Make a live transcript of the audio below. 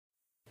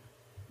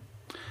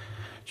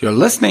You're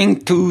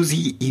listening to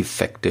the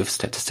Effective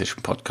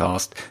Statistician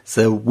podcast,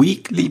 the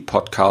weekly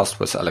podcast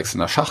with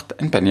Alexander Schacht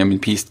and Benjamin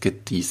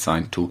Piestke,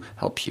 designed to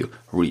help you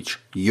reach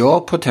your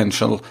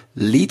potential,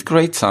 lead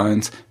great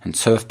science, and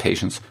serve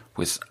patients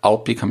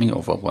without becoming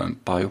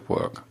overwhelmed by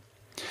work.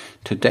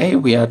 Today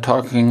we are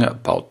talking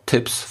about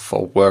tips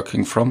for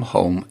working from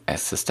home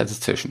as a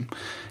statistician.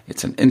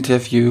 It's an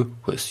interview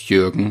with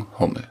Jürgen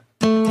Hummel.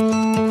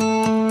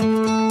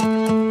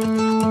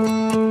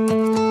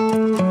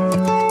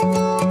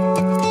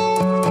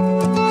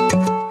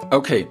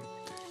 Okay,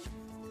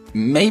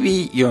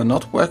 maybe you're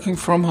not working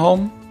from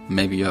home,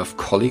 maybe you have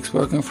colleagues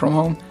working from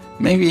home,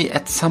 maybe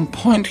at some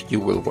point you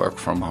will work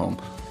from home.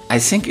 I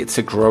think it's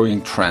a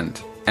growing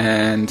trend,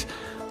 and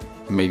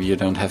maybe you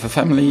don't have a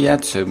family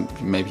yet, so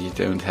maybe you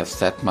don't have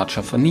that much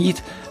of a need,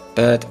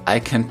 but I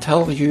can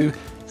tell you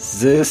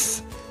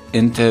this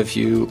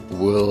interview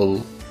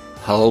will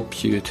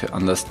help you to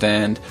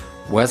understand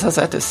whether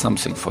that is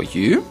something for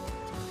you,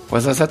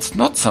 whether that's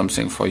not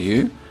something for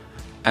you,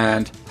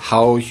 and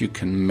how you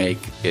can make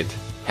it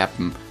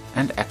happen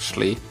and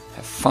actually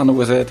have fun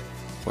with it,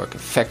 work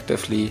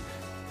effectively,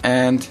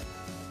 and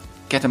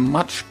get a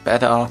much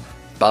better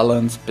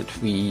balance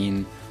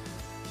between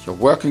your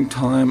working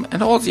time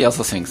and all the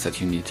other things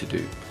that you need to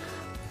do.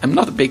 I'm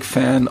not a big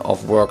fan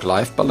of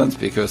work-life balance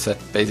because that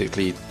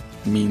basically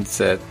means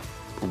that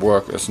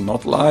work is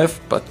not life,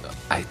 but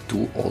I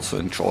do also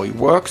enjoy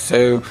work,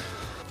 so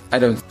I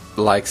don't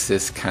like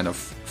this kind of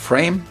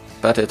frame,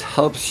 but it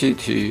helps you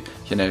to,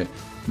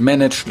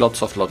 manage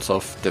lots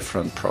of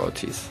different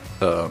priorities.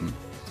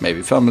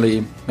 Maybe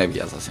family,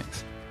 maybe other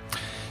things.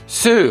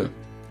 So,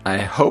 I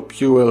hope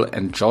you will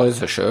enjoy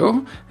the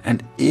show,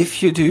 and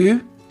if you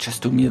do,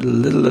 just do me a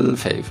little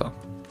favor.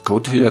 Go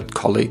to your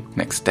colleague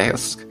next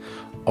desk,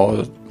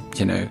 or,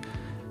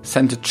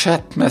 send a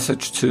chat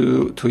message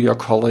to your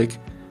colleague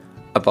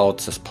about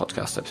this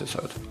podcast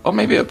episode, or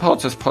maybe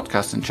about this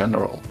podcast in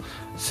general,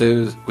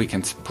 so we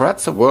can spread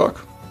the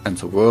work and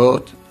the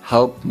word,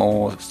 help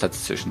more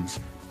statisticians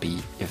be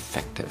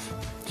effective.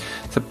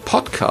 The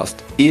podcast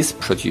is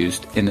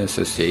produced in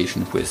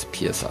association with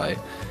PSI,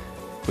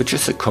 which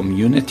is a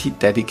community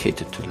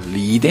dedicated to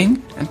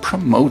leading and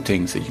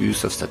promoting the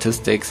use of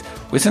statistics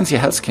within the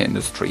healthcare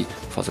industry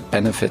for the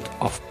benefit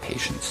of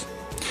patients.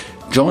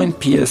 Join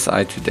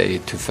PSI today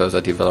to further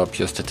develop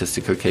your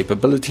statistical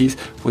capabilities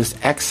with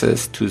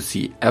access to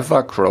the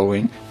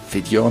ever-growing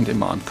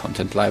video-on-demand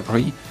content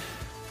library,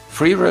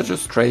 free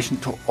registration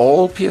to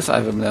all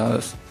PSI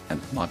webinars, and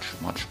much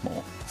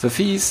more. The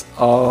fees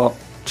are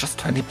just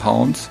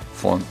 £20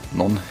 for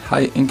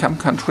non-high-income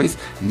countries,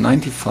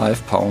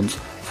 £95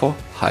 for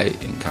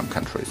high-income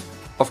countries.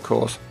 Of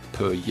course,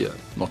 per year,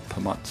 not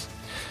per month.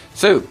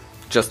 So,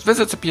 just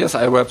visit the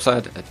PSI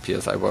website at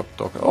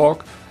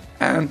psiweb.org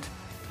and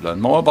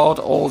learn more about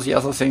all the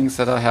other things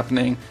that are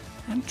happening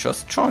and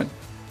just join.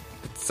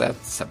 It's that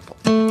simple.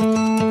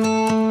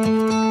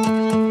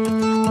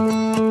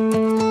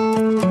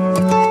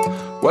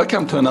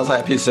 Welcome to another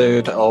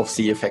episode of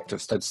The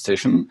Effective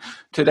Statistician.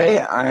 Today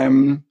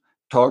I'm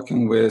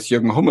talking with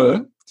Jürgen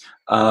Hummel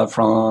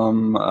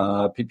from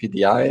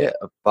PPDI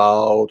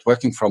about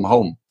working from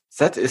home.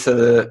 That is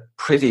a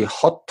pretty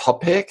hot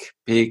topic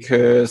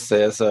because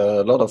there's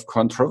a lot of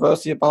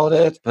controversy about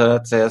it,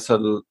 but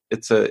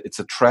it's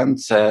a trend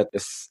that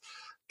is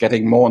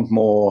getting more and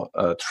more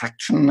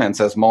traction, and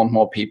there's more and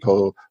more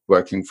people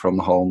working from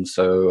home.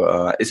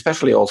 So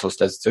especially also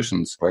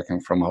statisticians working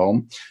from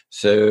home.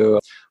 So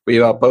we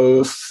are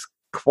both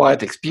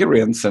quite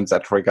experienced in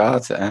that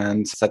regard,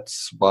 and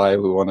that's why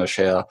we want to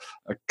share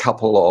a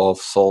couple of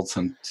thoughts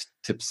and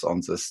tips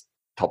on this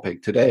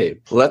topic today.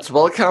 Let's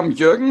welcome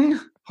Jürgen.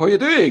 How are you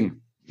doing?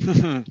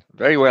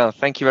 Very well.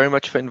 Thank you very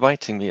much for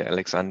inviting me,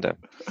 Alexander.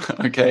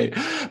 Okay.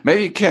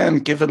 Maybe you can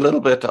give a little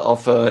bit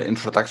of an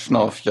introduction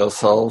of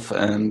yourself,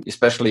 and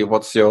especially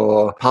what's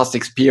your past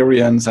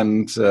experience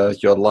and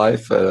your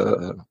life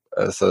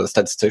as a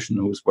statistician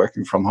who's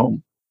working from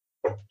home.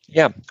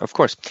 Yeah, of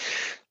course.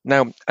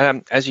 Now,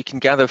 as you can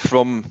gather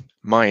from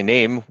my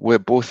name, we're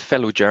both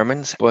fellow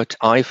Germans, but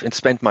I've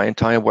spent my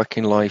entire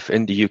working life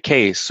in the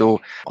UK. So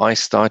I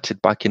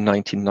started back in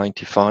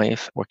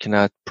 1995 working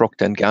at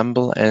Procter &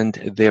 Gamble, and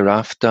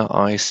thereafter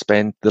I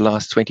spent the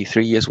last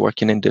 23 years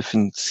working in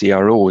different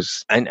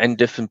CROs and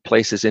different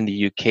places in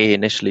the UK,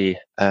 initially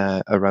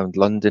around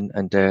London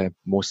and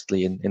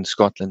mostly in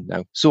Scotland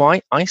now. So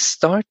I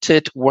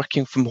started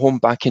working from home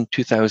back in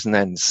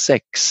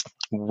 2006.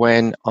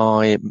 When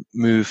I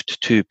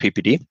moved to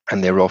PPD,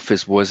 and their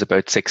office was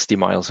about 60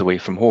 miles away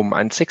from home.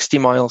 And 60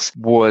 miles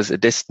was a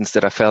distance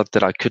that I felt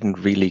that I couldn't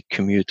really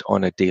commute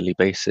on a daily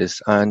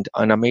basis. And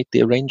I made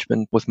the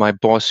arrangement with my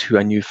boss, who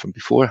I knew from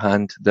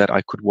beforehand, that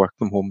I could work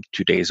from home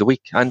 2 days a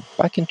week. And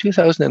back in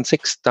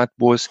 2006, that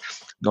was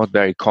not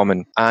very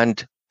common.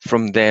 And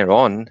from there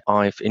on,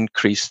 I've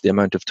increased the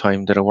amount of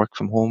time that I work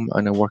from home,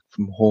 and I work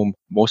from home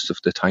most of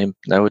the time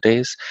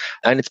nowadays.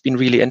 And it's been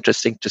really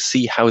interesting to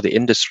see how the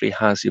industry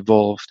has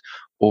evolved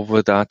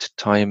over that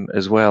time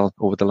as well,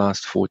 over the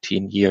last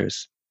 14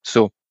 years.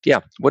 So,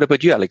 yeah. What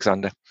about you,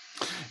 Alexander?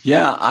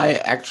 Yeah, I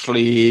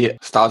actually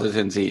started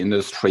in the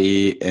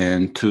industry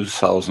in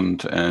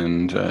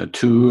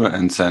 2002,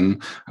 and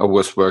then I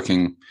was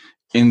working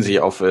in the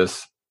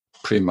office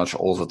pretty much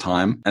all the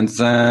time. And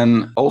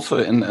then also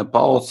in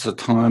about the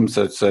time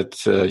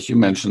that you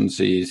mentioned,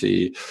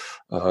 the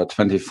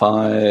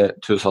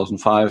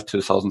 2005,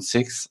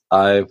 2006,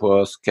 I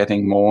was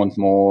getting more and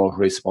more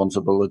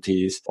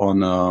responsibilities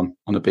on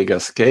a bigger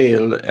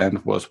scale,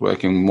 and was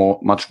working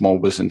much more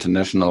with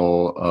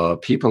international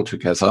people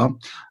together.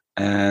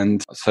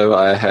 And so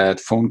I had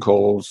phone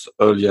calls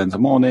earlier in the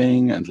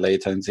morning and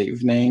later in the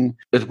evening.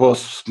 It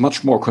was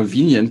much more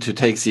convenient to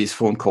take these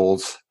phone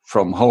calls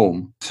from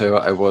home. So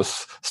I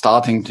was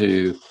starting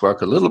to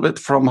work a little bit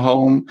from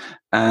home,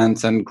 and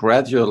then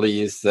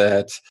gradually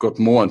that got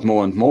more and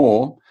more and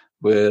more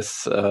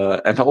with,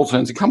 and also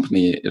in the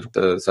company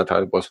that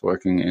I was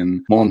working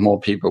in, more and more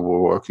people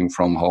were working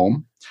from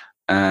home.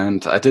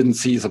 And I didn't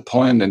see the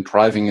point in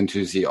driving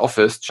into the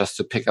office just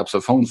to pick up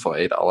the phone for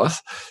 8 hours.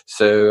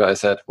 So I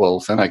said, well,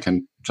 then I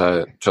can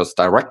just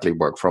directly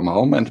work from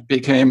home, and it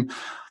became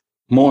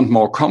more and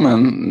more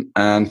common.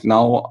 And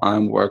now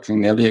I'm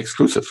working nearly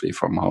exclusively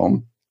from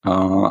home.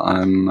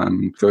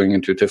 I'm going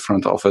into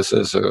different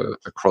offices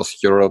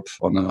across Europe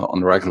on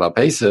a regular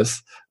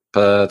basis.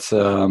 But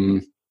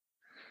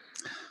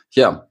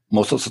yeah,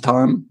 most of the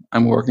time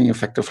I'm working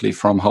effectively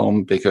from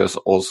home, because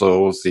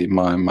also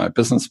my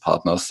business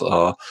partners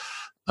are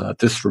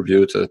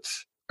distributed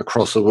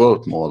across the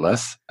world, more or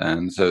less.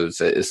 And so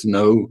there is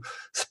no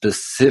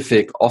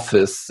specific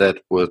office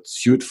that would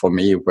suit for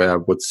me where I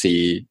would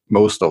see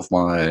most of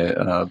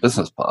my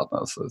business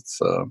partners.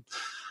 And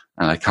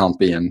I can't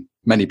be in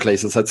many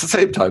places at the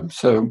same time.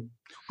 So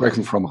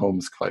working from home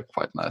is quite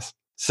nice.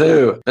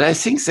 So, but I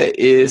think there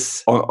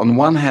is, on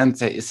one hand,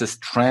 there is this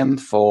trend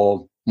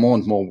for more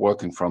and more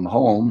working from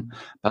home.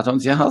 But on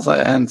the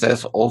other hand,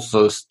 there's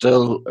also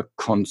still a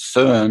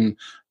concern,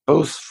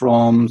 both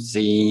from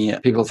the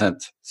people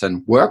that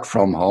then work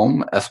from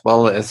home, as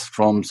well as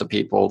from the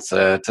people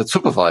that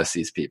supervise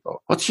these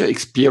people. What's your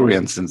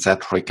experience in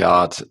that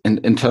regard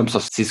in terms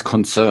of these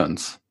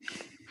concerns?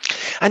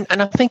 And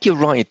I think you're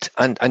right.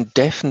 And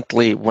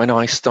definitely when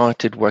I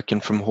started working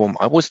from home,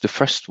 I was the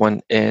first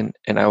one in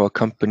our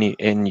company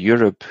in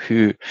Europe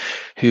who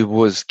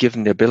was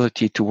given the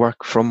ability to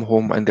work from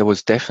home. And there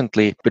was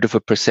definitely a bit of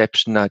a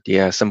perception that,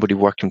 somebody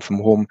working from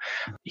home,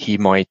 he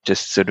might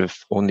just sort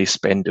of only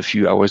spend a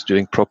few hours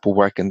doing proper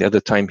work, and the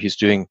other time he's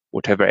doing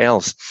whatever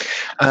else.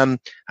 And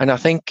I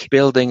think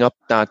building up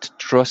that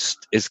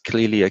trust is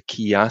clearly a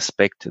key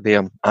aspect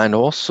there. And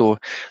also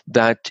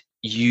that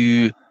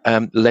you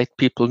let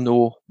people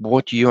know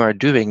what you are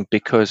doing,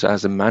 because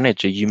as a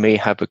manager, you may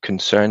have a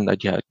concern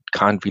that you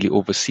can't really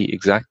oversee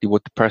exactly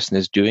what the person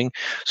is doing.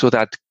 So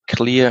that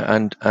clear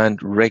and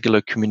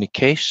regular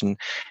communication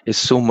is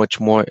so much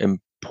more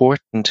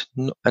important,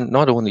 and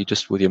not only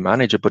just with your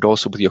manager, but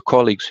also with your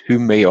colleagues, who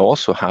may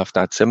also have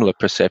that similar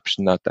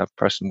perception that that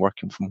person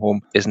working from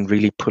home isn't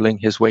really pulling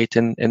his weight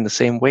in the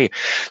same way.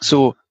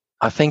 So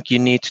I think you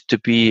need to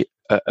be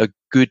a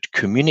good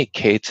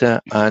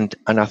communicator, and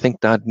I think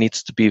that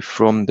needs to be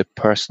from the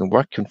person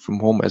working from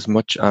home as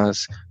much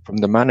as from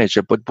the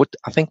manager. But what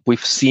I think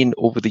we've seen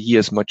over the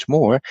years much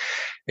more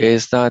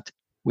is that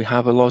we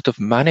have a lot of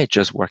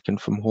managers working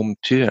from home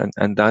too,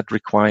 and that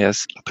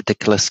requires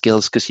particular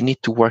skills, because you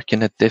need to work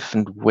in a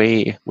different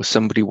way with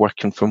somebody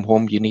working from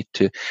home. You need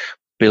to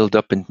build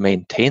up and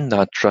maintain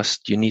that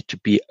trust. You need to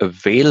be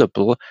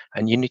available,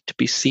 and you need to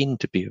be seen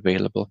to be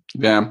available.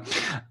 Yeah.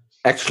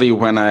 Actually,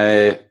 when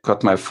I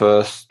got my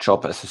first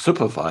job as a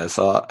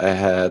supervisor, I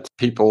had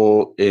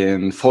people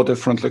in 4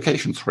 different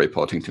locations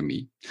reporting to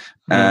me.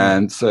 Mm.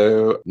 And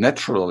so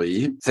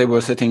naturally, they were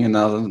sitting in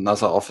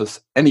another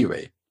office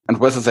anyway. And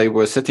whether they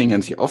were sitting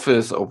in the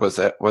office or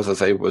whether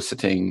they were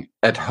sitting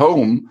at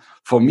home,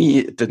 for me,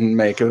 it didn't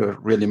make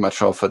really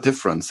much of a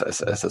difference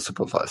as a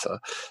supervisor.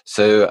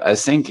 So I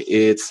think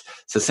it's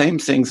the same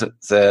things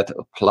that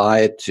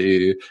apply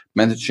to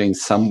managing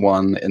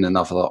someone in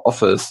another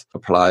office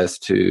applies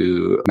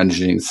to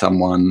managing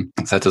someone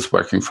that is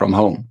working from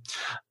home.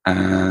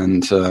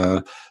 And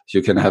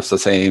you can have the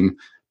same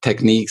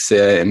techniques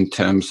there in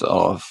terms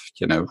of,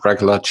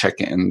 regular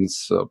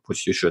check-ins,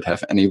 which you should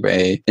have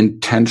anyway,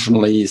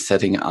 intentionally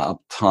setting up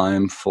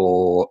time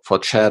for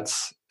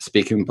chats,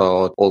 speaking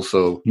about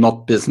also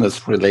not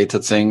business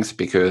related things,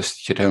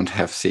 because you don't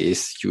have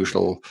these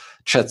usual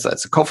chats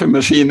at the coffee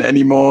machine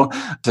anymore.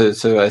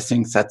 So I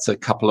think that's a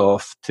couple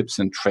of tips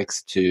and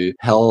tricks to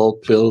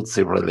help build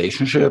the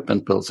relationship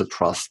and build the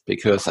trust,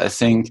 because I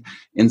think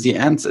in the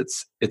end,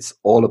 it's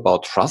all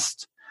about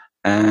trust.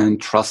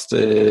 And trust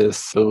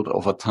is built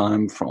over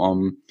time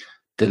from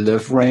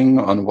delivering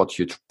on what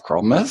you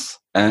promise.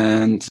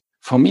 And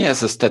for me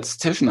as a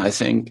statistician, I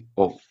think,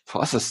 or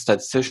for us as a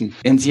statistician,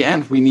 in the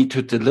end, we need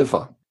to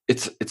deliver.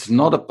 It's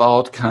not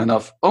about kind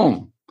of,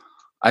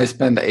 I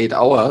spend 8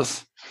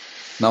 hours.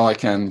 Now I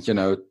can,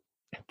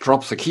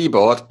 drop the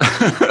keyboard.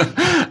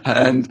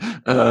 And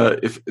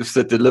if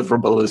the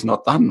deliverable is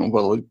not done,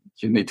 well,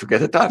 you need to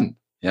get it done.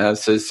 Yeah.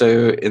 So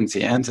in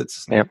the end,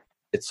 it's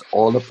it's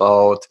all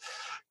about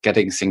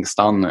getting things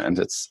done.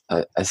 And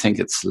I think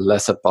it's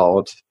less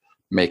about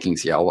making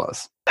the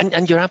hours.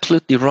 And you're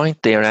absolutely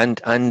right there.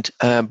 And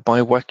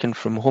by working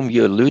from home,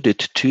 you alluded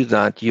to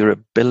that, your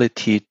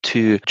ability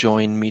to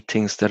join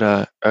meetings that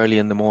are early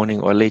in the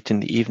morning or late in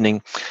the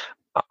evening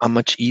are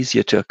much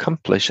easier to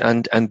accomplish.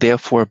 And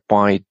therefore,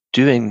 by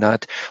doing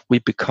that, we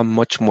become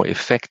much more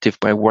effective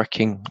by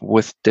working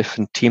with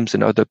different teams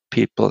and other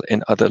people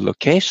in other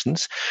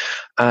locations.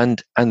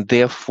 And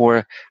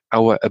therefore,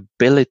 our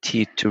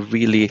ability to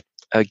really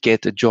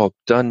get a job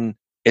done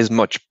is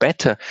much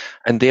better.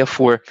 And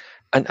therefore,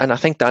 and I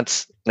think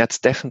that's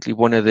definitely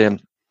one of the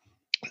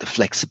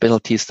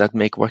flexibilities that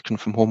make working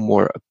from home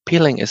more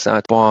appealing, is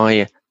that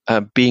by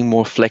being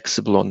more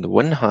flexible on the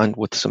one hand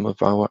with some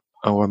of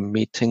our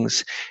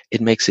meetings,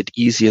 it makes it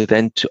easier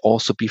then to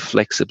also be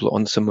flexible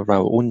on some of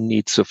our own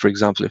needs. So, for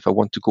example, if I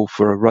want to go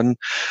for a run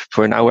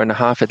for an hour and a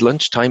half at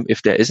lunchtime,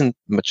 if there isn't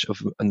much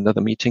of another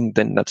meeting,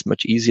 then that's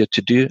much easier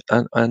to do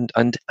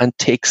and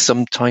take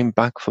some time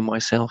back for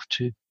myself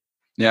too.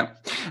 Yeah.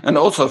 And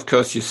also, of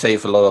course, you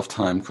save a lot of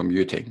time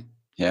commuting.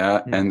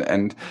 Yeah.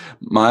 And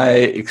my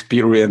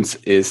experience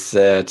is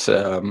that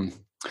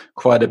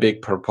quite a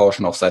big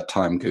proportion of that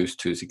time goes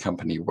to the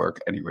company work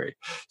anyway.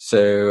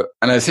 So,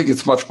 and I think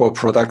it's much more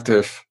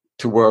productive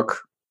to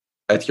work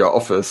at your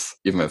office,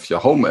 even if your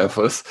home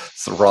office,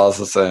 so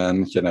rather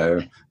than,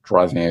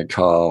 driving a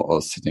car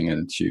or sitting in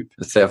a tube.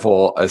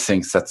 Therefore, I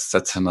think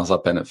that's another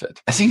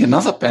benefit. I think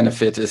another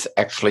benefit is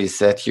actually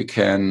that you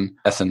can,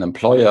 as an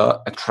employer,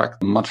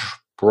 attract a much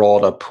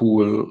broader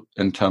pool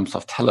in terms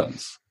of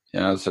talents.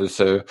 Yeah.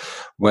 So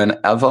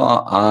whenever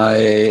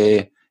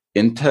I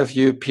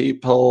interview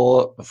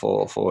people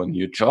for a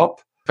new job,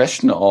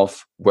 question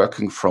of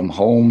working from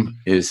home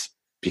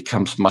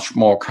becomes much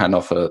more kind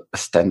of a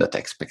standard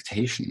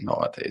expectation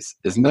nowadays,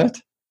 isn't it?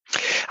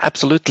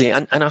 Absolutely.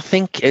 And I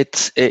think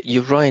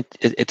you're right.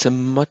 It's a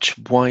much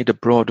wider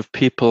broad of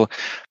people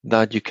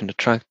that you can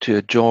attract to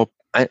a job.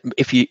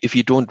 If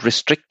you don't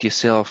restrict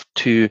yourself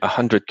to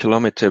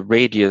 100-kilometer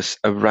radius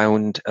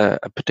around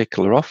a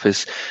particular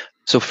office.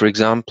 So, for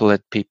example,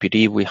 at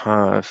PPD, we've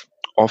got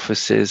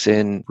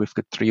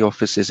 3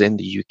 offices in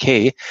the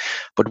UK,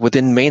 but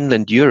within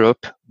mainland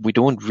Europe, we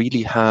don't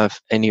really have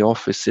any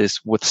offices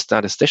with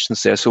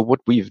statisticians there. So what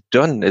we've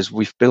done is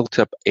we've built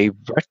up a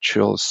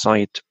virtual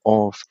site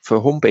for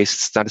home-based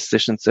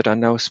statisticians that are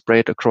now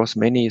spread across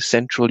many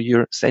Central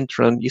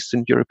and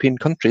Eastern European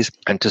countries,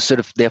 and to sort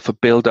of therefore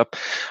build up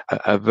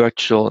a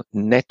virtual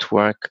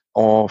network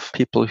of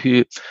people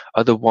who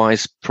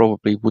otherwise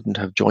probably wouldn't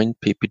have joined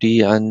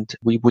PPD, and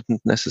we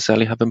wouldn't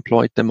necessarily have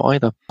employed them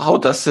either. How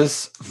does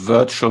this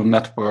virtual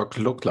network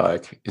look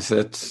like?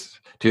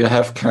 Do you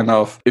have kind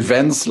of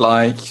events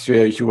like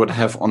you would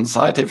have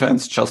on-site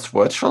events, just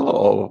virtual,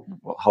 or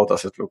how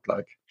does it look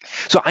like?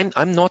 So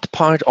I'm not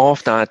part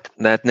of that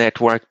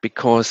network,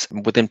 because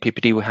within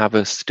PPD we have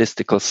a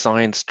statistical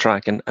science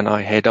track, and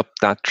I head up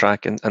that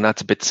track, and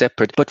that's a bit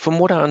separate. But from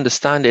what I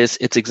understand is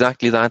it's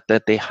exactly that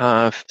they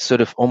have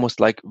sort of almost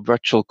like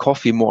virtual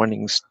coffee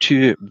mornings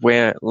too,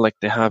 where like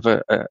they have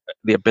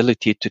the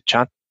ability to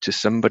chat to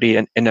somebody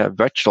in a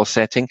virtual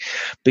setting,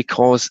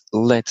 because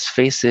let's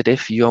face it,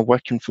 if you are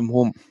working from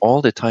home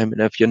all the time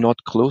and if you're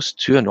not close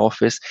to an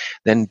office,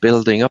 then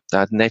building up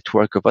that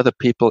network of other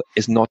people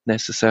is not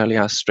necessarily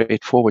as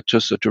straightforward.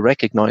 So to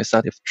recognize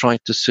that, if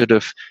trying to sort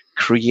of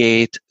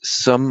create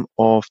some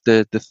of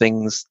the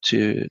things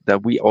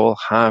that we all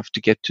have to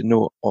get to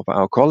know of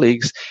our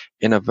colleagues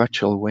in a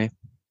virtual way.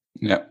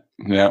 Yeah.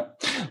 Yeah.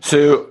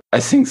 So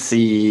I think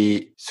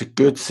the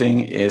good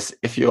thing is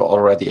if you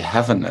already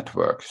have a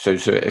network. So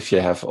if you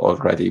have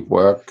already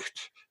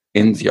worked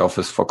in the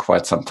office for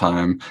quite some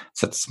time,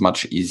 that's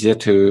much easier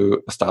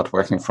to start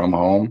working from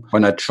home.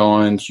 When I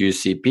joined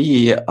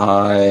UCB,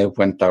 I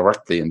went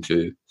directly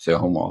into the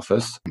home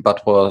office.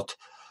 But what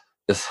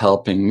is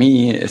helping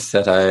me is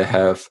that I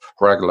have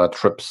regular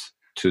trips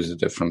to the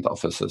different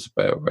offices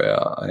where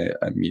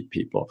I meet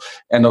people.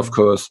 And of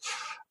course,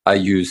 I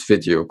use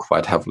video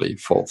quite heavily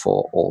for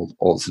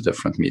all the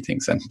different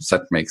meetings, and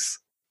that makes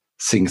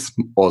things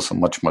also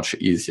much, much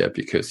easier,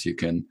 because you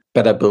can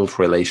better build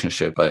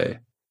relationship by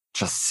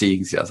just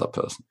seeing the other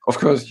person. Of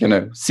course,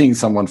 seeing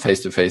someone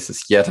face to face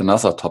is yet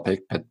another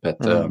topic, but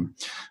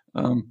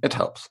it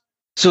helps.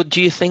 So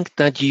do you think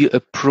that you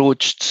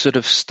approached sort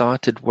of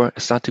starting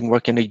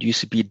working at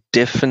UCB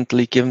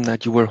differently, given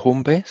that you were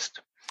home-based?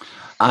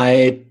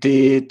 I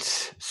did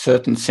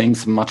certain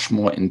things much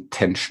more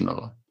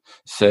intentional.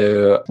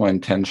 So more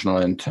intentional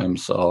in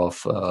terms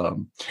of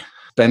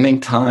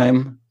spending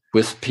time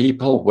with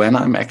people when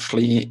I'm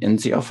actually in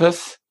the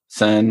office.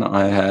 Then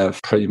I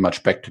have pretty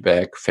much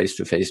back-to-back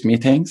face-to-face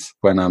meetings.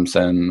 When I'm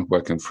then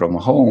working from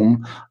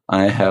home,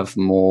 I have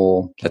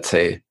more, let's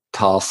say,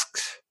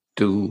 tasks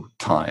do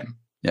time.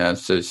 Yeah.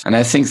 And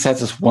I think that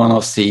is one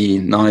of the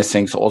nice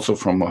things also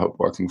from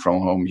working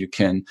from home. You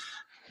can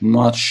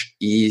much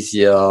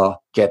easier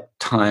get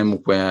time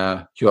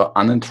where you're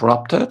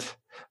uninterrupted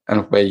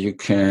and where you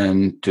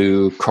can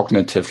do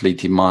cognitively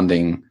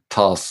demanding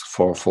tasks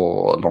for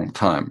a long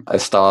time. I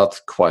start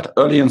quite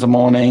early in the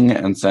morning,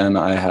 and then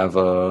I have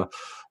a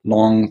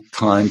long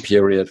time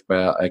period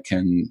where I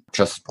can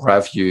just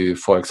review,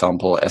 for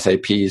example,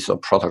 SAPs or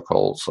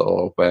protocols,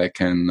 or where I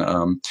can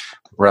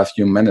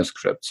review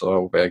manuscripts,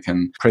 or where I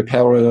can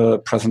prepare a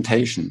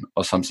presentation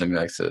or something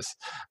like this.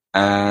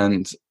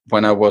 And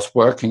when I was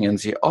working in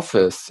the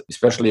office,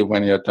 especially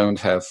when you don't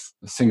have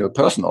a single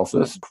person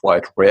office,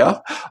 quite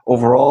rare,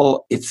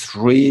 overall, it's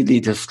really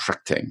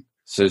distracting.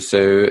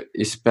 So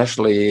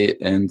especially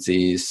in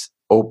these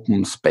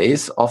open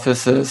space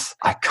offices,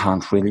 I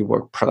can't really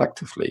work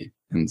productively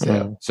in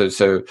there.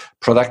 So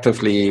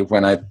productively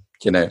when I,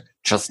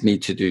 just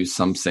need to do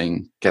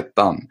something, get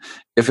done.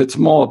 If it's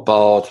more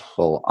about,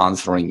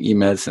 answering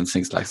emails and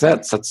things like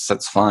that,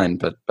 that's fine.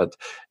 But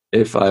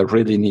if I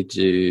really need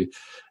to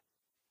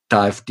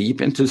dive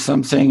deep into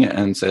something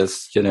and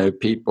there's,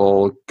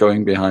 people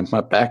going behind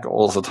my back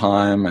all the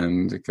time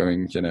and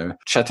going,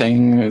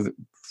 chatting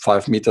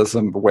 5 meters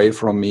away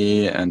from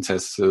me, and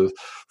there's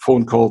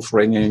phone calls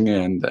ringing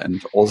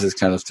and all these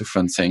kind of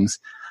different things,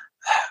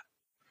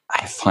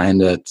 I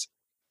find it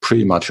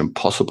pretty much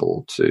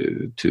impossible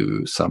to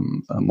do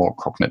some more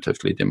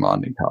cognitively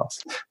demanding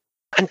tasks.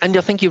 And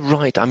I think you're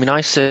right. I mean,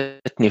 I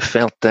certainly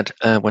felt that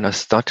when I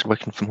started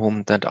working from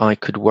home, that I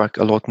could work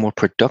a lot more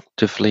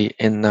productively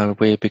in that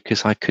way,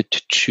 because I could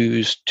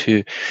choose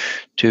to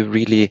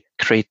really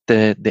create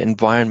the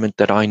environment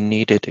that I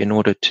needed in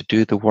order to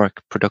do the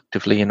work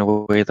productively in a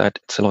way that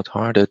it's a lot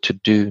harder to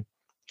do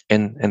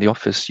in the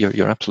office.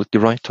 You're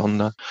absolutely right on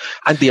that.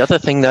 And the other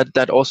thing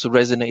that also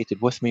resonated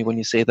with me when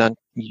you say that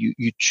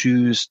you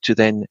choose to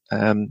then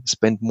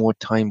spend more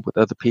time with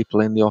other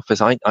people in the office.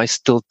 I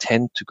still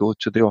tend to go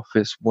to the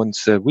office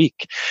once a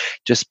week,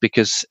 just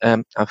because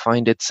I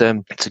find it's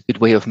a good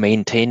way of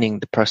maintaining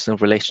the personal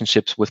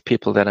relationships with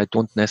people that I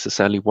don't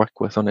necessarily work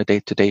with on a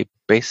day-to-day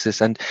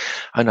basis, and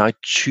I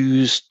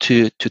choose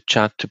to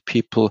chat to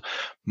people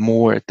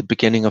more at the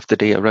beginning of the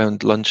day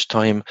around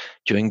lunchtime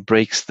during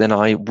breaks than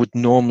I would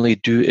normally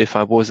do if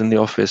I was in the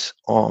office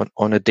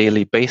on a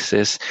daily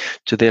basis,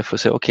 to therefore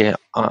say, okay,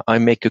 I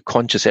make a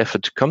conscious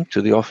effort to come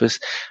to the office,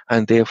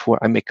 and therefore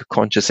I make a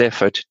conscious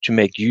effort to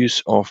make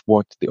use of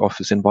what the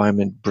office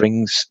environment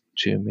brings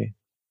to me.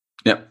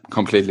 Yeah,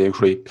 completely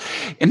agree.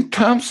 In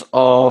terms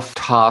of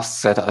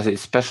tasks that are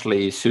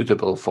especially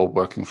suitable for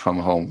working from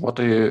home, what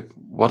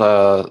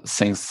are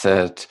things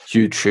that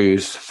you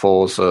choose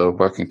for the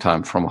working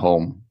time from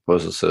home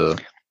versus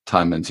the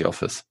time in the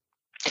office?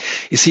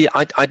 You see,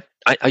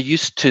 I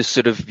used to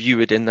sort of view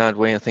it in that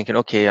way and thinking,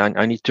 okay,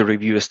 I need to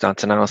review a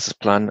stats analysis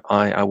plan.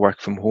 I work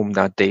from home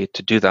that day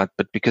to do that.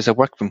 But because I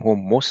work from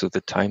home most of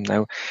the time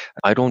now,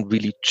 I don't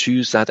really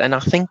choose that. And I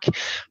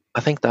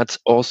think that's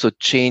also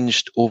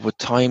changed over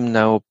time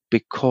now,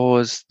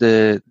 because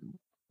the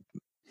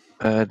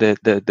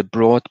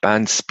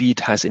broadband speed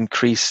has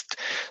increased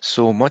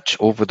so much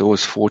over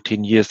those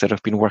 14 years that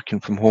I've been working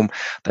from home,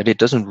 that it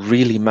doesn't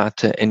really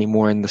matter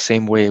anymore in the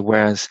same way.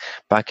 Whereas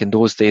back in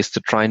those days,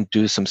 to try and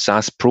do some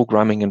SAS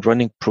programming and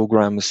running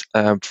programs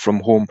from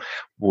home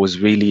was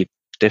really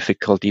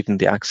difficult. Even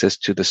the access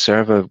to the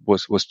server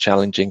was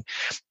challenging.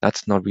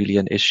 That's not really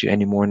an issue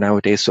anymore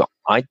nowadays. So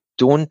I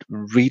don't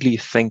really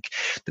think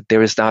that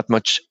there is that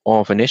much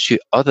of an issue,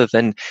 other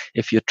than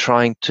if you're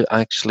trying to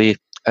actually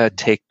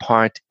take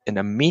part in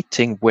a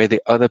meeting where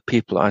the other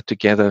people are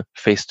together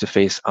face to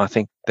face. I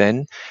think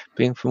then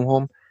being from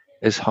home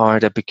is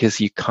harder, because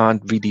you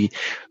can't really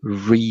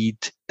read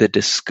the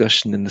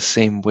discussion in the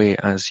same way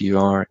as you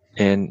are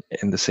in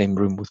the same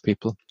room with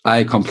people.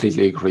 I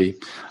completely agree.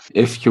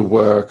 If you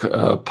work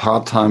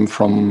part-time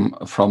from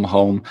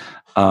home,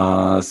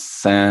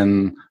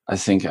 then I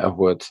think I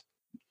would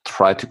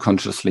try to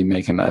consciously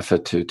make an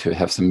effort to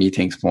have some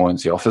meetings more in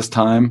the office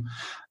time.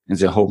 In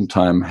the home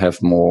time,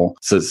 have more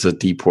the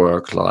deep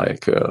work,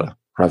 like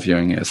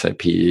reviewing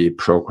SAP,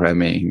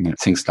 programming,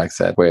 things like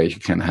that, where you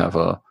can have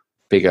a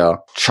bigger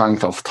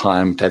chunk of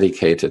time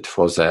dedicated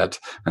for that,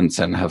 and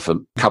then have a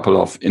couple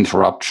of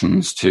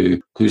interruptions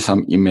to do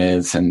some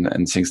emails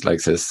and things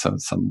like this,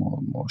 some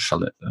more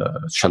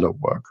shallow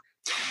work.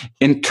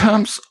 In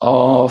terms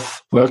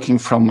of working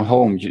from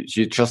home,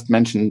 you just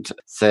mentioned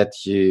that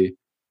you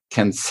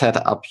can set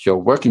up your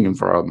working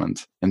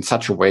environment in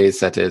such a way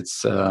that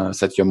it's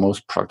that you're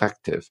most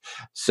productive.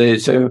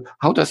 So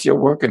how does your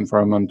work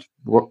environment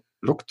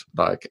look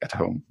like at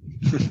home?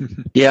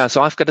 Yeah,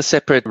 so I've got a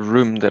separate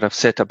room that I've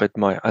set up as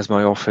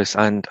my office,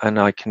 and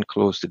I can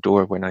close the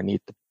door when I need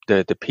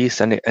the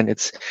piece, and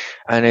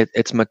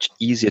it's much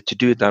easier to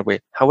do it that way.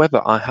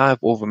 However, I have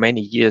over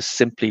many years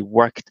simply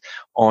worked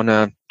on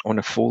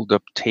a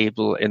fold-up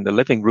table in the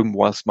living room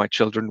whilst my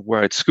children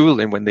were at school,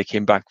 and when they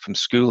came back from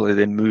school, they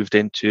then moved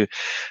into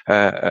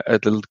a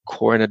little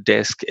corner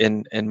desk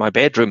in my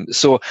bedroom.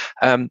 So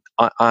I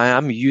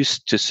am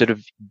used to sort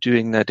of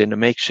doing that in a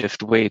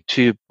makeshift way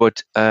too,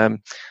 but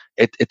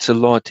it's a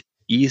lot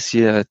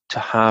easier to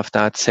have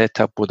that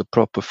set up with a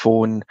proper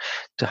phone,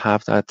 to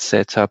have that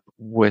set up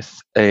with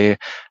a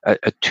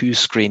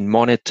 2-screen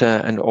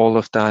monitor and all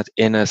of that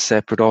in a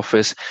separate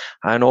office,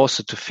 and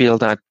also to feel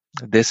that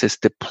this is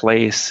the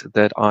place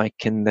that I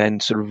can then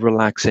sort of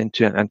relax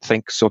into and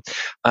think. So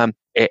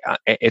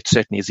it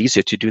certainly is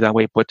easier to do that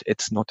way, but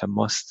it's not a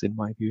must in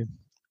my view.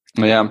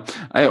 Yeah,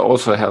 I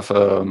also have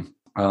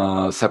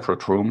a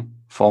separate room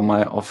for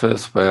my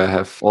office where I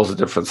have all the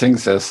different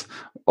things.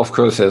 Of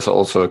course, there's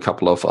also a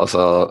couple of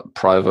other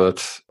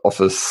private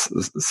office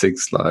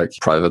things like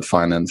private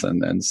finance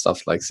and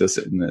stuff like this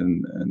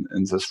in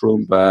this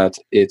room, but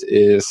it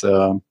is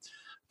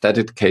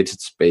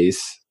dedicated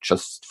space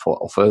just for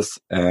office,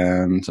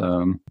 and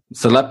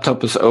the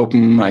laptop is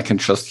open. I can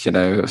just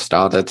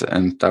start it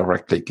and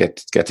directly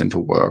get into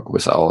work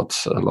without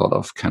a lot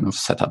of kind of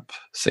setup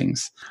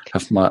things.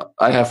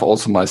 I have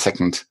also my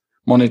second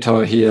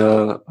monitor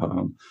here,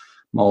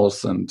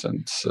 mouse and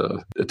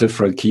a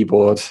different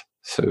keyboard,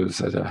 so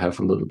that I have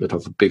a little bit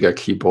of a bigger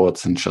keyboard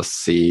than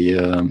just the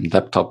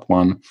laptop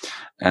one,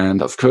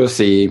 and of course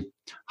the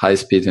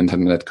high-speed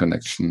internet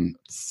connection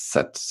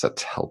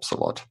that helps a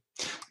lot.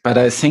 But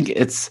I think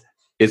it's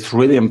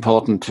really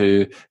important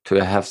to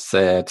have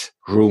that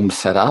room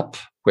set up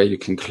where you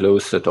can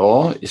close the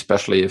door,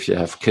 especially if you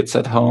have kids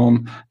at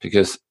home,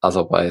 because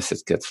otherwise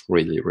it gets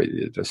really,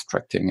 really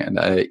distracting. And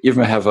I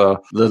even have a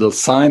little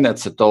sign at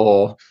the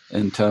door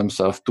in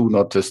terms of do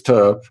not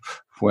disturb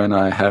when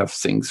I have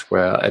things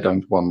where I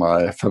don't want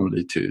my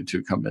family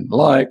to come in,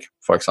 like,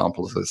 for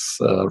example, this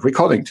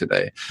recording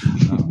today.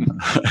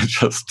 I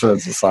just turn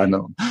the sign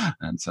on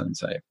and then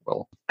say,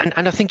 well.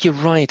 And I think you're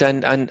right.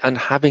 And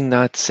having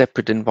that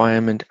separate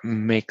environment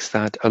makes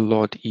that a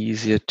lot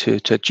easier to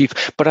achieve.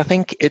 But I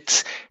think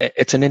it's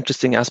an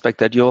interesting aspect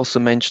that you also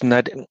mentioned,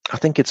 that I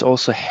think it's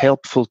also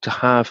helpful to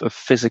have a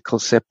physical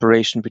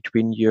separation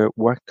between your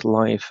work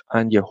life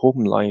and your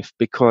home life,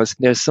 because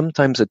there's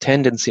sometimes a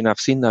tendency, and I've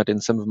seen that in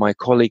some of my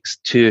colleagues,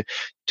 to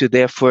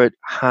therefore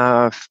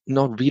have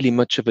not really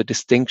much of a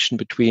distinction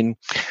between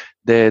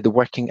the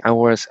working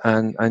hours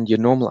and your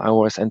normal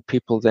hours, and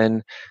people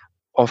then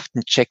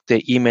often check their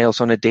emails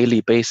on a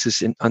daily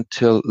basis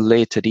until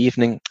late at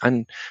evening.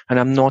 And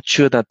I'm not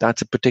sure that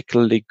that's a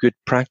particularly good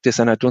practice.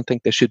 And I don't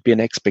think there should be an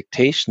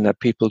expectation that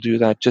people do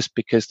that just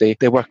because they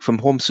work from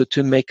home. So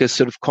to make a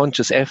sort of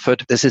conscious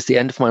effort, this is the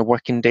end of my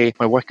working day.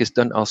 My work is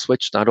done. I'll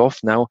switch that off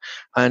now.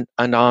 And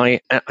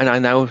I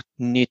now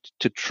need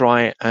to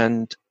try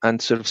and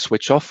sort of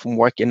switch off from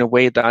work in a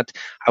way that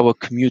our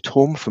commute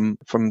home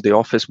from the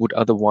office would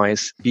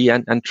otherwise be,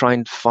 and try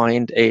and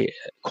find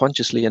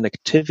consciously an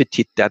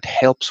activity that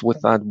helps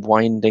with that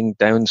winding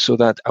down so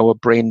that our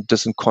brain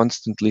doesn't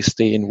constantly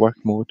stay in work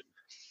mode.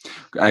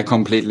 I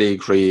completely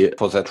agree.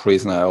 For that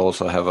reason, I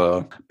also have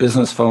a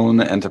business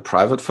phone and a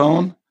private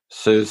phone,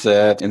 so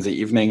that in the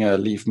evening I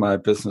leave my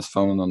business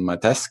phone on my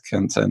desk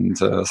and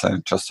I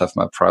just have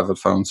my private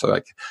phone, so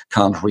I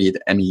can't read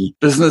any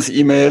business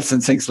emails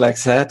and things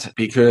like that,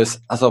 because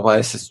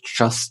otherwise it's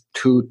just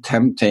too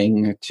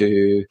tempting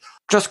to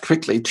just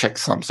quickly check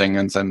something,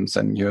 and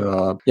then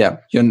you're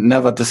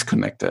never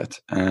disconnected.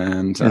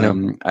 And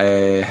I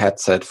had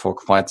that for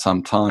quite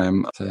some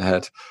time. I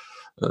had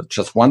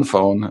just one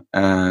phone,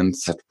 and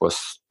that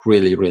was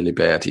really, really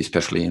bad,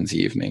 especially in the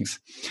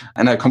evenings.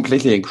 And I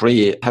completely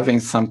agree.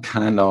 Having some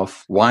kind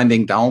of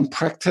winding down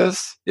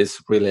practice is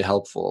really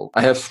helpful.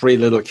 I have 3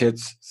 little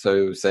kids,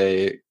 so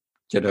they,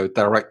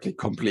 directly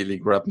completely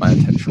grab my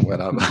attention when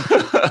I'm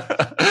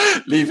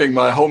leaving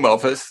my home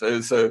office.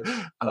 So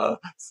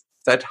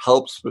that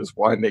helps with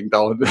winding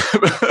down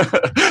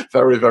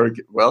very, very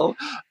well.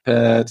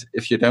 But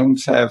if you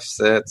don't have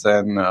that,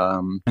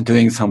 then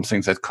doing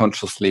something that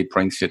consciously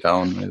brings you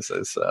down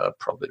is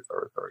probably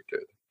very, very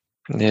good.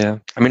 Yeah.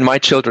 I mean, my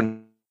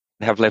children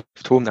have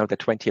left home now. They're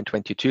 20 and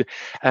 22.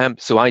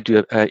 So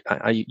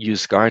I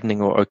use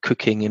gardening or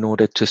cooking in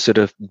order to sort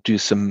of do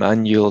some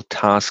manual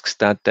tasks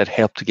that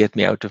help to get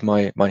me out of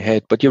my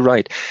head. But you're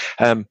right.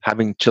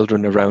 Having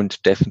children around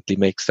definitely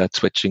makes that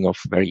switching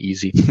off very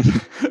easy.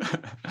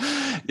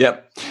 Yeah.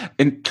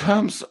 In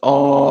terms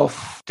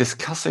of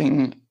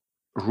discussing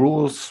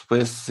rules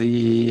with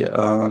the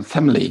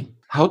family,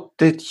 how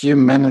did you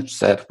manage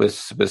that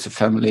with the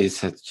families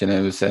that,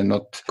 they're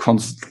not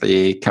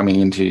constantly coming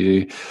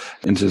into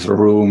the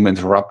room,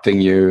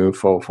 interrupting you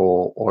for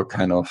all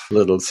kind of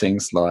little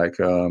things like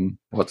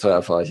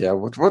whatsoever? Yeah,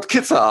 what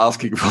kids are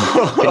asking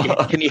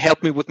for. Can you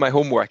help me with my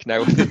homework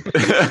now?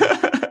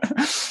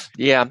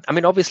 Yeah, I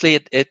mean, obviously,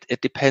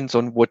 it depends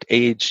on what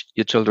age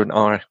your children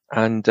are,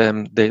 and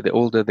the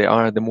older they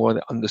are, the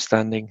more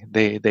understanding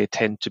they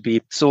tend to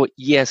be. So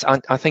yes,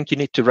 I think you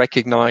need to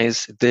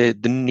recognize the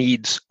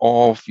needs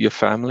of your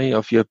family,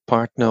 of your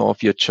partner,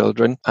 of your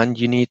children, and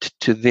you need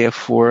to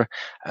therefore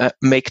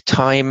make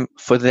time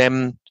for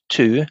them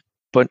too.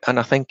 And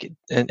I think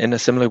in a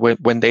similar way,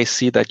 when they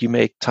see that you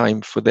make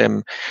time for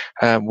them,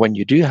 when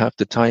you do have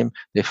the time,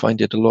 they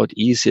find it a lot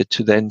easier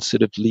to then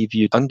sort of leave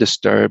you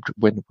undisturbed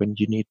when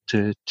you need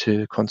to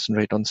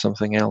concentrate on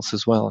something else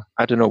as well.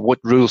 I don't know, what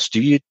rules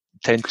do you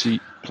tend to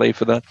play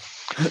for that?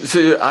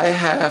 So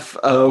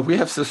we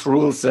have this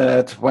rule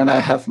that when I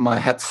have my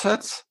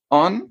headset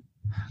on,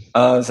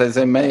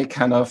 They may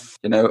kind of,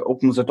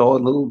 open the door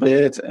a little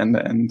bit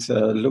and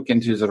look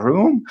into the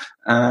room.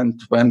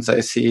 And when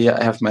they see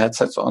I have my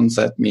headsets on,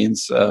 that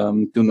means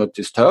do not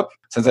disturb.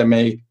 So they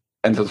may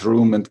enter the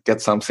room and get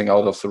something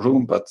out of the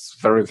room, but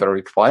very,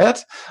 very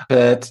quiet.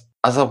 But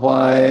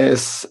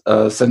otherwise,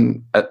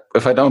 then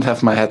if I don't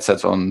have my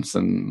headsets on,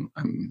 then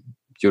I'm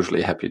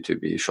usually happy to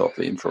be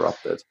shortly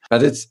interrupted.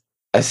 But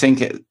I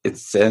think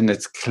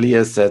it's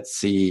clear that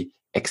the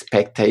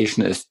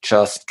expectation is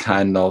just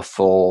kind of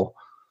for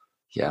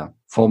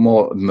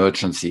more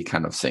emergency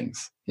kind of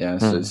things. Yeah.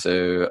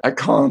 So I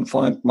can't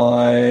find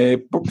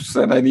my books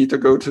and I need to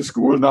go to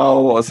school now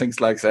or things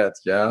like that.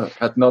 Yeah.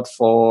 But not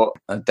for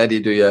daddy,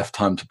 do you have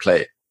time to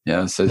play?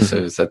 Yeah. So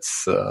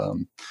that's,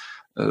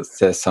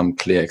 there's some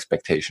clear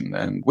expectation.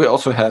 And we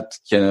also had,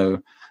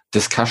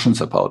 discussions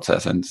about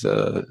that and,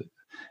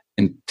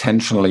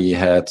 intentionally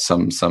had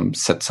some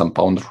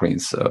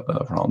boundaries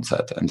around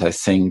that. And I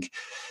think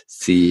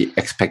the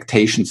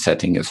expectation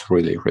setting is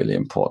really, really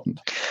important.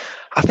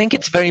 I think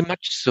it's very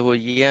much so,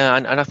 yeah,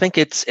 and I think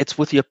it's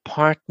with your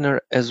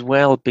partner as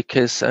well,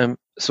 because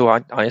so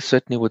I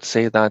certainly would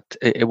say that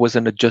it was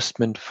an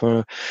adjustment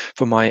for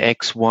my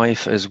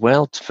ex-wife as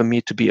well, for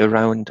me to be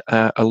around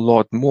a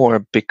lot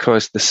more,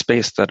 because the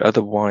space that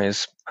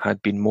otherwise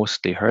had been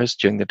mostly hers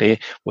during the day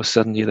was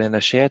suddenly then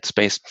a shared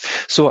space.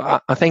 So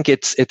I think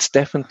it's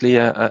definitely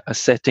a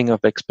setting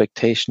of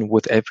expectation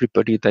with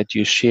everybody that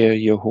you share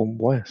your home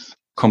with.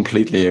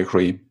 Completely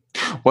agree.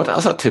 What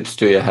other tips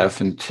do you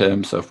have in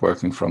terms of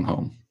working from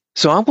home?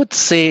 So I would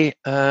say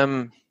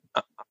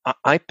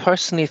I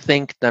personally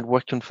think that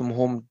working from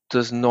home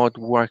does not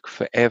work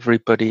for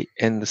everybody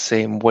in the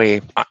same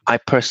way. I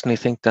personally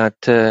think that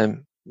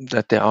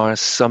that there are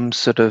some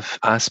sort of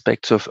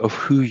aspects of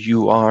who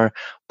you are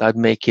that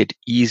make it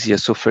easier.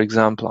 So, for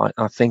example,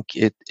 I think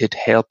it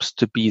helps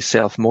to be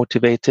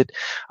self-motivated.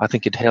 I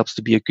think it helps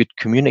to be a good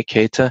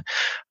communicator.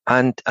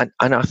 And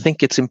I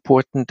think it's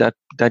important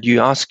that you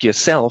ask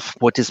yourself,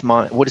 what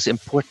is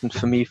important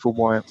for me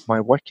for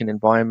my working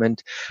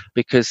environment?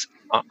 Because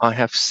I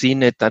have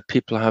seen it that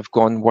people have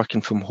gone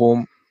working from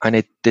home and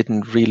it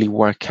didn't really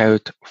work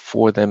out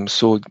for them.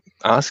 So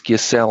ask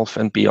yourself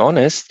and be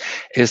honest,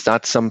 is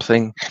that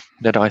something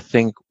that I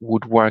think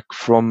would work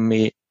from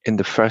me in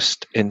the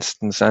first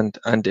instance? And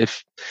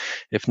if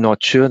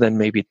not sure, then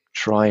maybe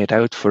try it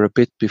out for a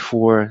bit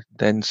before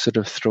then sort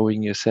of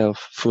throwing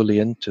yourself fully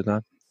into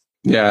that.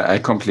 Yeah, I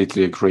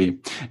completely agree.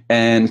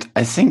 And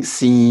I think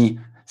the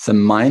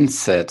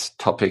mindset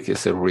topic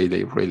is a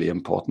really, really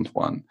important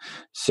one.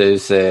 So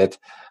that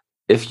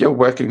if you're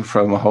working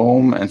from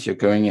home and you're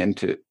going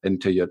into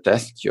your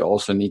desk, you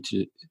also need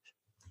to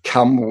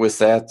come with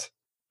that,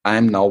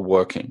 I'm now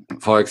working.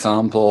 For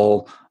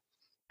example,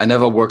 I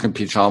never work in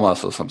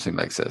pajamas or something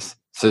like this.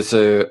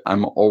 So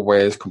I'm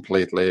always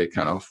completely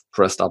kind of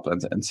dressed up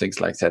and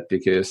things like that,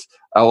 because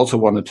I also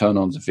want to turn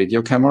on the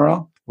video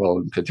camera. Well,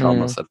 in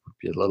pajamas, that would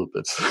be a little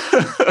bit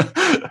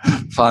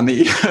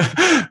funny.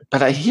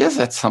 But I hear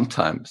that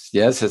sometimes.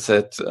 Yes, it's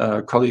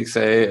that colleagues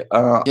say,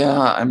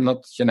 I'm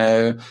not,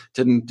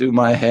 didn't do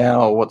my hair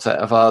or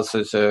whatever.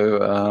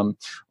 So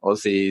or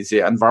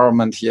the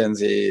environment here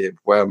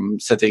where I'm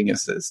sitting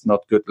is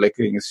not good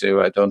looking.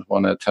 So I don't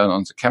want to turn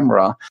on the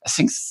camera. I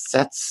think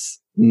that's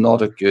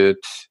not a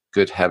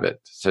good habit.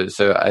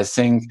 So I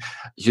think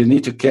you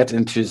need to get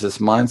into this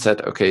mindset.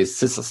 Okay,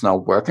 this is now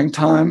working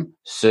time.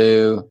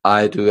 So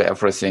I do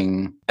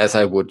everything as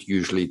I would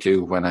usually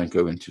do when I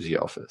go into the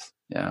office.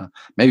 Yeah.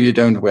 Maybe you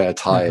don't wear a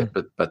tie,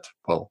 but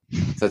well,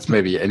 that's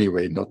maybe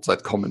anyway not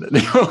that common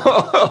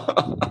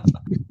anymore.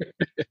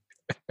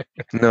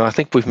 No, I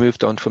think we've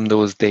moved on from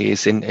those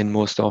days in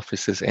most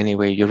offices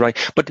anyway. You're right.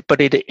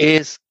 But it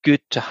is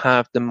good to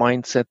have the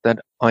mindset that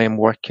I am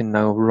working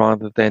now,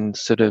 rather than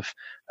sort of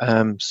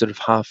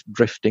half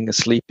drifting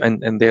asleep,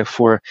 and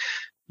therefore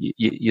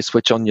you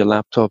switch on your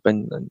laptop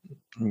and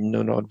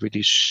you're not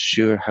really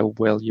sure how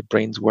well your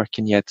brain's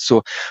working yet.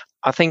 So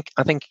I think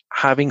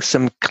having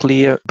some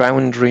clear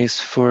boundaries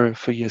for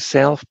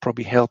yourself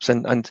probably helps,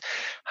 and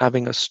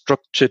having a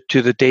structure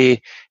to the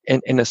day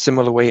in a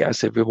similar way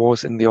as if it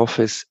was in the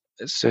office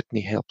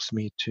certainly helps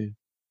me too.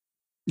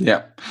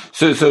 Yeah.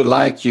 So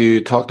like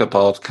you talked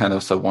about kind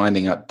of the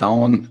winding up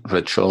down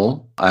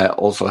ritual, I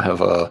also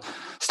have a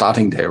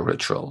starting day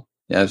ritual.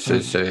 Yeah. So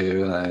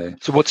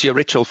what's your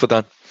ritual for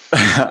that?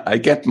 I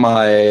get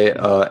my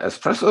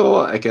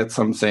espresso, I get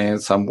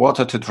some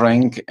water to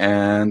drink,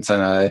 and then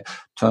I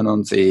turn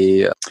on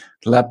the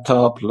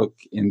laptop, look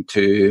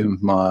into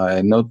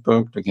my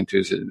notebook, look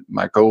into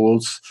my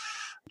goals,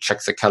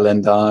 check the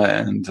calendar,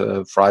 and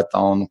write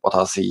down what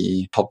are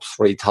the top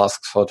 3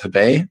 tasks for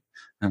today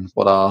and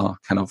what are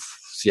kind of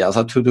the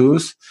other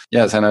to-dos.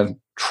 Yes, and I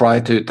try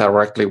to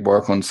directly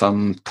work on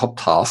some top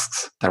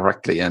tasks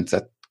directly, and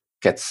that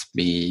gets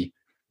me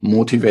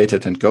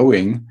motivated and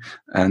going.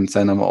 And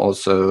then I'm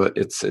also,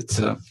 it's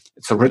a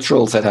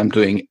ritual that I'm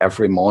doing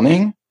every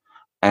morning,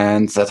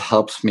 and that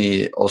helps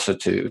me also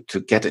to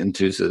get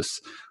into this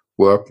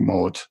work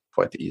mode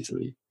quite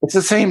easily. It's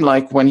the same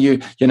like when you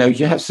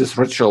have this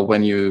ritual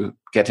when you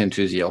get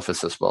into the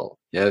office as well.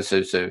 Yeah,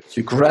 so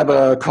you grab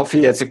a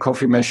coffee at the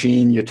coffee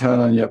machine, you turn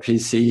on your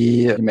PC,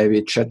 you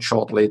maybe chat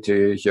shortly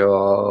to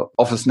your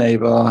office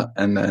neighbor,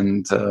 and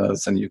then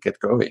you get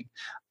going.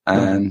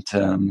 And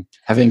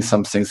having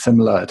something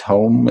similar at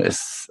home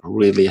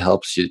really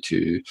helps you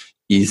to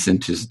ease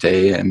into the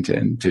day and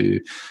to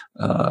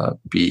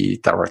be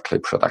directly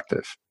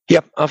productive.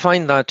 Yep, I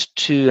find that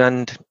too,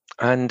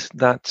 and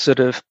that sort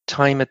of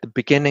time at the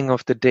beginning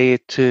of the day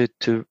to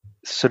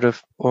sort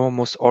of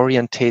almost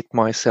orientate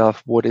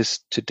myself, what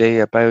is today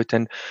about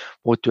and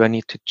what do I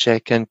need to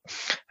check, and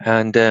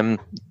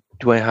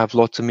do I have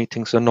lots of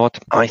meetings or not.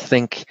 I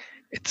think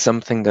it's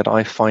something that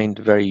I find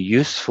very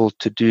useful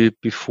to do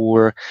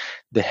before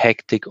the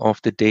hectic of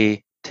the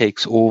day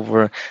takes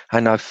over,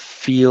 and I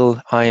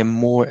feel I am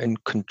more in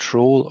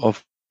control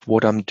of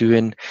what I'm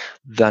doing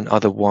than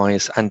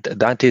otherwise, and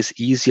that is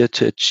easier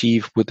to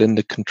achieve within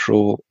the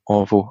control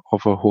of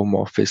a home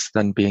office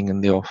than being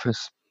in the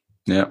office.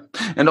 Yeah,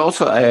 and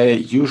also I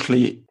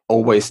usually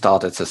always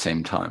start at the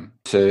same time.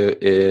 So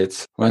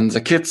it's when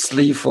the kids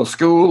leave for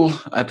school,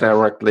 I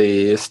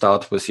directly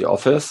start with the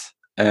office,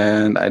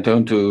 and I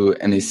don't do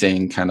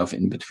anything kind of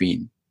in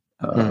between.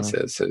 So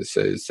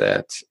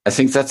that I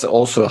think that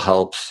also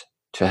helps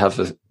to have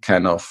a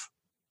kind of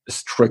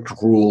strict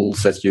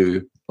rules that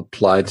you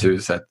apply to,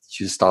 that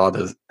you start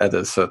at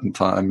a certain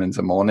time in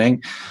the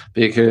morning,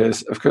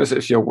 because of course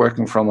if you're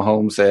working from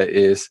home there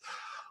is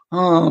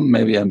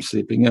maybe I'm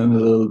sleeping in a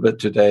little bit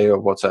today or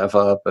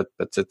whatever, but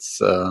it's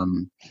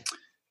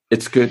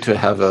good to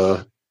have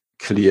a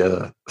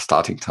clear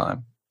starting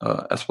time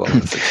as well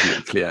as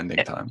a clear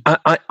ending time.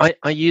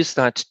 I use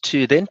that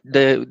too. Then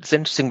it's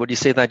interesting what you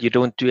say, that you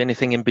don't do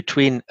anything in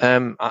between.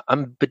 I'm a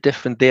bit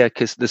different there,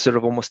 because the sort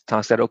of almost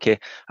task that, okay,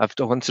 I've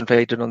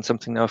concentrated on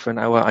something now for an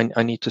hour,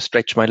 I need to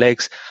stretch my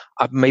legs.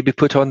 I maybe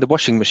put on the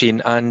washing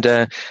machine and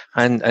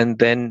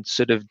then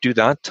sort of do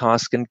that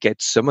task and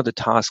get some of the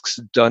tasks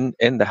done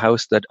in the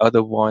house that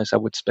otherwise I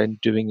would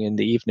spend doing in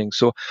the evening.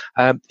 So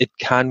it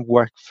can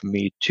work for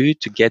me too,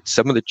 to get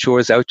some of the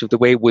chores out of the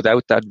way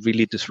without that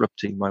really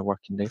disrupting my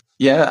working day.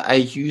 Yeah, I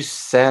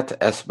use that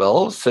as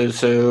well. So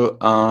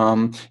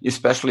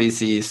especially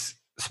these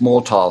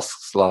small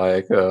tasks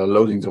like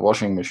loading the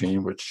washing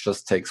machine, which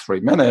just takes 3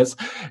 minutes.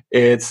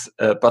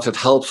 But it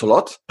helps a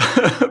lot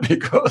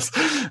because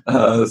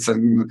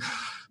then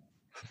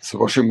the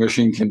washing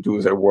machine can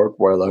do their work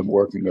while I'm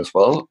working as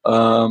well,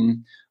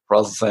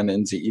 rather than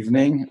in the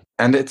evening.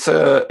 And it's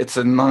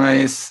a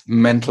nice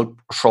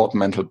short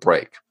mental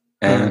break.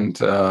 And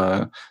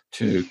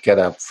to get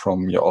up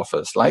from your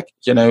office, like,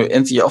 in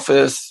the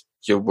office,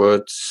 you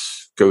would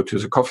go to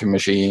the coffee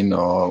machine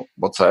or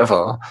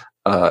whatsoever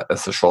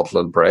as a short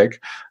little break.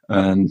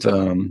 And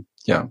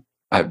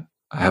I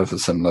have a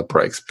similar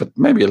breaks, but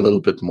maybe a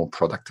little bit more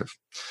productive.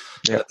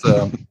 Yeah.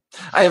 But,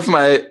 I have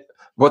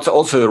what's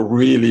also a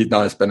really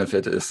nice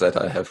benefit is that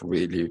I have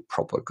really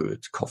proper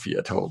good coffee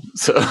at home.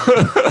 So.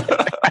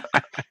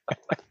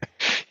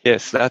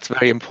 Yes, that's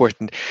very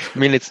important. I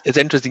mean, it's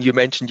interesting you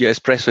mentioned your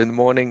espresso in the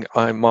morning.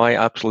 My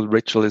absolute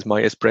ritual is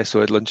my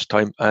espresso at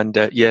lunchtime. And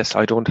yes,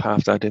 I don't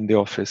have that in the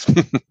office.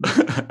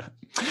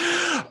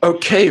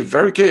 Okay,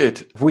 very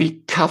good. We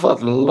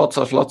covered lots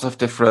of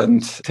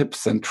different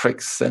tips and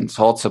tricks and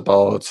thoughts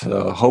about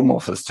home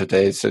office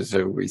today.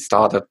 So we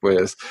started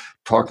with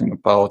talking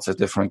about the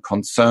different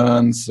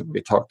concerns.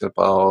 We talked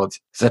about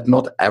that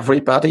not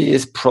everybody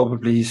is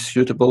probably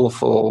suitable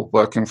for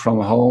working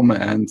from home,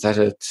 and that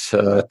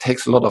it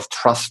takes a lot of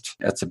trust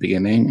at the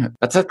beginning.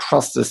 But that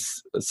trust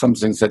is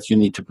something that you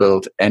need to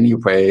build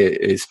anyway,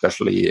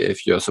 especially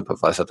if your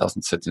supervisor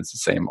doesn't sit in the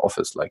same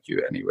office like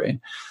you anyway.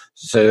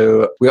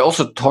 So we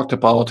also talked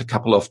about a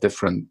couple of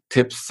different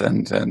tips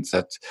and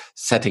that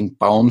setting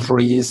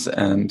boundaries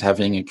and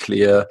having a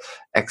clear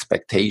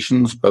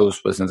expectations,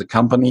 both within the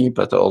company,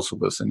 but also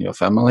within your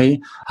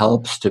family,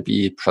 helps to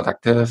be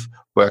productive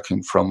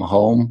working from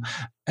home.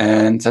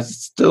 And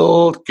that's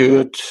still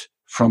good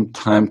from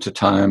time to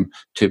time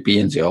to be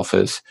in the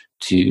office,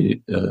 to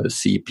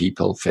see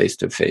people face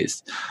to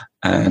face.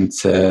 And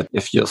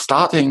if you're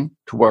starting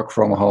to work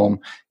from home,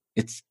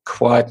 it's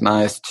quite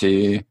nice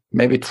to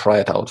maybe try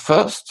it out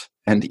first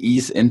and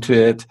ease into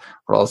it,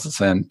 rather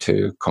than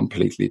to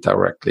completely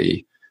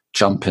directly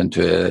jump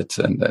into it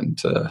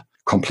and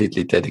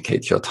completely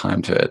dedicate your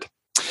time to it.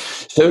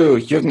 So,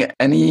 Jürgen,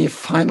 any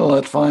final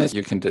advice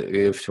you can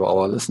give to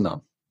our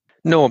listener?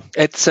 No,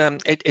 it's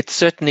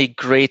certainly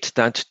great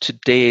that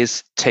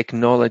today's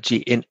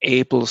technology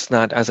enables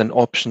that as an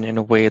option in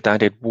a way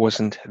that it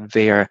wasn't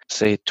there,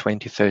 say,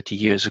 20, 30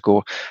 years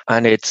ago.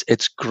 And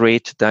it's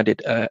great that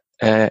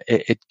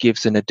it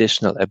gives an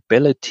additional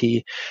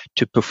ability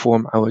to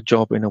perform our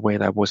job in a way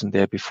that wasn't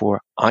there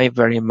before. I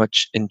very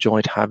much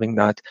enjoyed having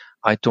that.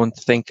 I don't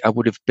think I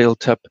would have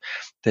built up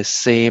the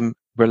same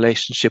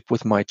relationship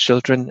with my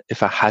children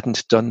if I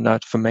hadn't done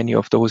that for many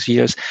of those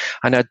years.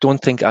 And I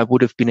don't think I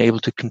would have been able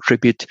to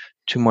contribute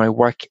to my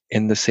work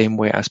in the same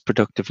way as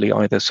productively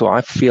either. So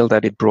I feel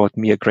that it brought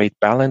me a great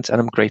balance, and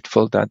I'm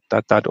grateful that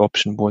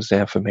option was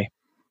there for me.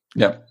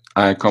 Yeah,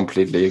 I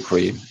completely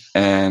agree.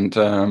 And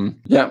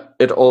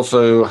it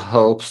also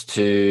helps for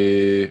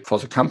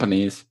the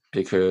companies,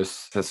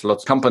 because there's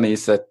lots of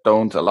companies that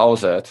don't allow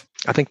that.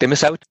 I think they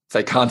miss out.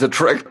 They can't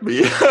attract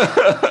me.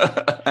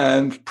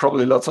 And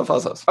probably lots of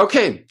others.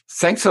 Okay,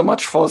 thanks so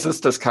much for this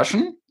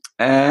discussion.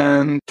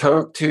 And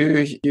talk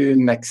to you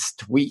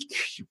next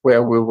week,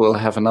 where we will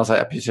have another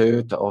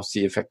episode of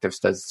the Effective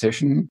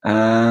Statistician.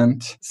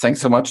 And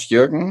thanks so much,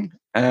 Jürgen,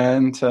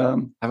 and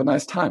have a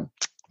nice time.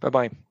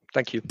 Bye-bye.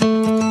 Thank you.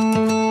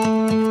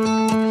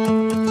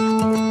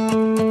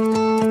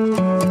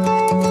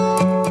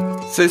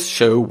 This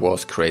show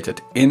was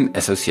created in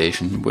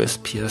association with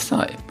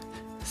PSI.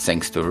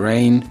 Thanks to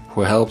Rain,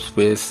 who helps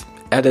with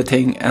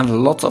editing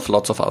and lots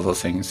of other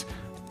things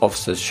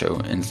of this show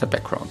in the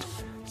background.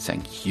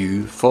 Thank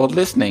you for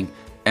listening,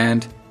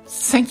 and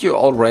thank you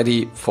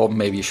already for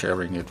maybe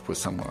sharing it with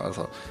someone else.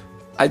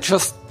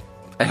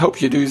 I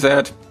hope you do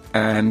that,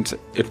 and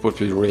it would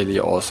be really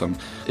awesome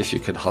if you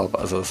could help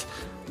others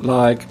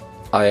like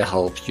I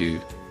help you,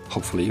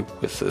 hopefully,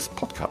 with this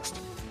podcast.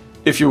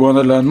 If you want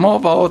to learn more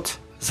about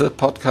the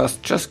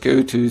podcast, just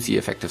go to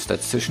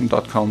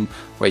theeffectivestatistician.com,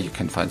 where you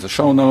can find the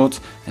show notes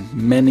and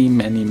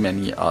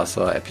many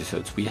other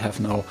episodes. We have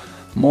now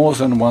more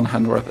than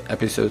 100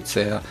 episodes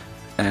there,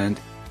 and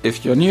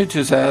if you're new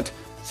to that,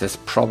 there's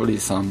probably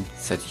some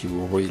that you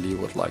really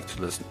would like to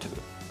listen to.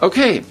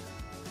 Okay,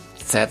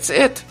 that's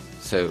it.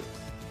 So,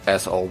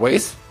 as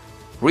always,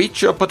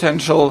 reach your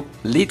potential,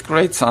 lead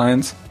great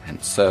science, and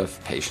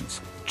serve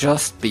patients.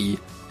 Just be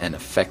an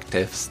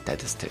effective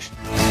statistician.